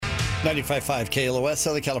95.5 KLOS,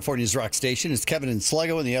 Southern California's rock station. It's Kevin and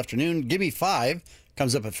Sluggo in the afternoon. Give Me Five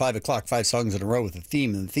comes up at 5 o'clock, 5 songs in a row with a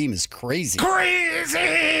theme, and the theme is crazy.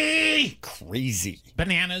 Crazy! Crazy.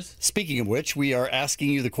 Bananas. Speaking of which, we are asking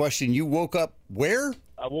you the question, you woke up where?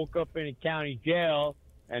 I woke up in a county jail,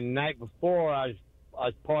 and the night before I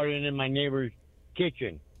was partying in my neighbor's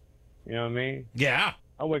kitchen. You know what I mean? Yeah.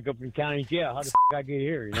 I wake up in county jail. How the I get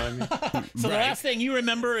here? You know what I mean? So the last thing you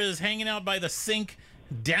remember is hanging out by the sink,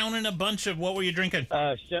 down in a bunch of, what were you drinking?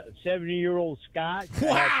 70-year-old scotch. Wow!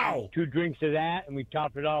 I had 2 drinks of that, and we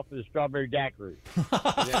topped it off with a strawberry daiquiri.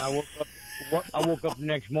 And then I woke up the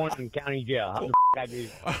next morning in county jail. How the I get here?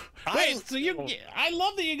 Wait, so I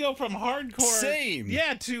love that you go from hardcore, Same.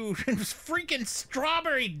 yeah, to freaking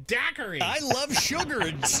strawberry daiquiri. I love sugar,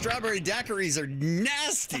 and strawberry daiquiris are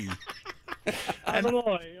nasty. I don't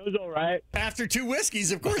know. It was all right. After 2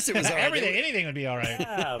 whiskeys, of course it was all right. Anything would be all right.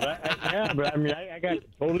 Yeah, but I mean, I got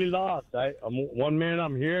totally lost. One minute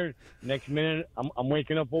I'm here, next minute I'm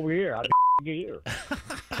waking up over here. How the I get here?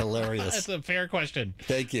 Hilarious. That's a fair question.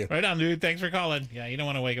 Thank you. Right on, dude. Thanks for calling. Yeah, you don't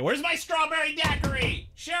want to wake up. Where's my strawberry daiquiri?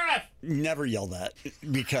 Sheriff! Never yell that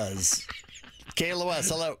because KLOS,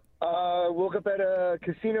 hello. Woke up at a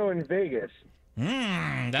casino in Vegas.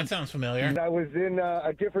 That sounds familiar. I was in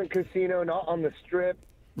a different casino, not on the Strip.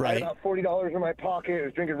 I Right. had about $40 in my pocket. I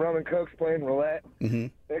was drinking rum and cokes, playing roulette. Mm-hmm.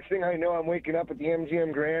 Next thing I know, I'm waking up at the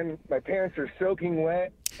MGM Grand. My pants are soaking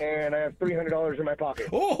wet, and I have $300 in my pocket.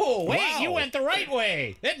 Oh, wait, Wow. you went the right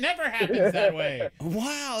way. It never happens that way.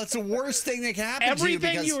 Wow, that's the worst thing that can happen to you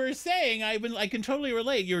Everything because you were saying, I can totally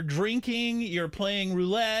relate. You're drinking, you're playing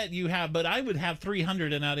roulette, but I would have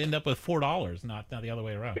 300 and I'd end up with $4, not the other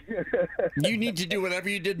way around. you need to do whatever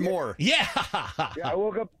you did more. Yeah. Yeah, I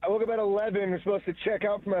woke up at 11. I was supposed to check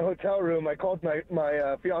out from my hotel room. I called my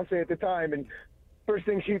fiance at the time, and first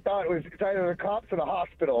thing she thought was it's either the cops or the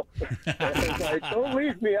hospital. I was like, don't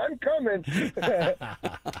leave me, I'm coming.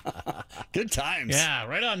 Good times. Yeah,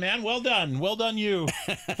 right on, man. Well done. Well done, you.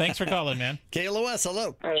 Thanks for calling, man. KLOS,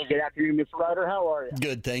 hello. Hey, good afternoon, Mr. Ryder. How are you?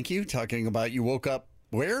 Good, thank you. Talking about you woke up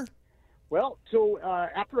where? Well, so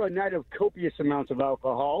after a night of copious amounts of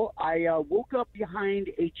alcohol, I woke up behind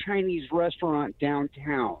a Chinese restaurant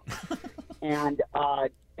downtown and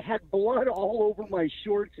had blood all over my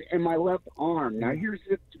shorts and my left arm. Now, here's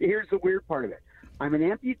the weird part of it. I'm an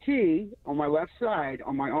amputee on my left side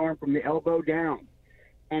on my arm from the elbow down,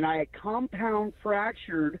 and I had compound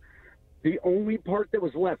fractured the only part that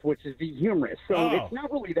was left, which is the humerus. So it's not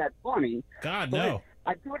really that funny. God, But no.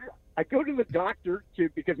 I go to the doctor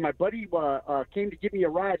because my buddy came to give me a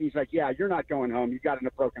ride. He's like, yeah, you're not going home. You got a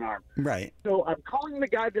broken arm. Right. So I'm calling the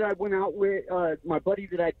guy that I went out with, my buddy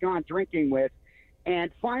that I'd gone drinking with,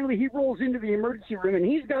 and finally he rolls into the emergency room, and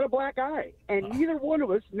he's got a black eye. And neither one of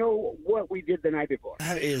us know what we did the night before.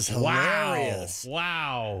 That is hilarious.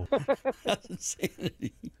 Wow. That's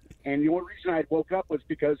insanity. And the only reason I woke up was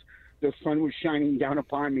because the sun was shining down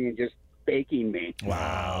upon me and just baking me.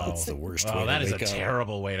 Wow. That's the worst way Oh, to that is a wake up.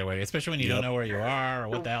 terrible way to wake, especially when you don't know where you are or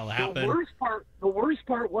what the hell happened. The worst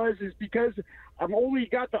part was because I've only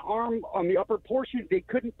got the arm on the upper portion. They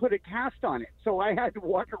couldn't put a cast on it, so I had to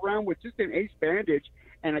walk around with just an ace bandage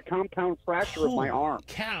and a compound fracture of my arm.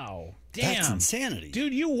 Cow. Damn. That's insanity.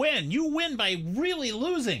 Dude, you win. You win by really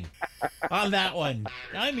losing on that one.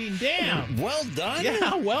 I mean, damn. Well done.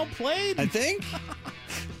 Yeah, well played. I think.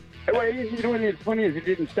 Well, you know what's funny is it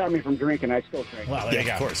didn't stop me from drinking. I still drink. Well, there you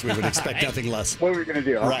Yeah, of go. course. We would expect nothing less. What are we going to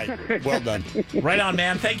do? Huh? Right. Well done. Right on,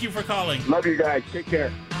 man. Thank you for calling. Love you guys. Take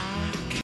care.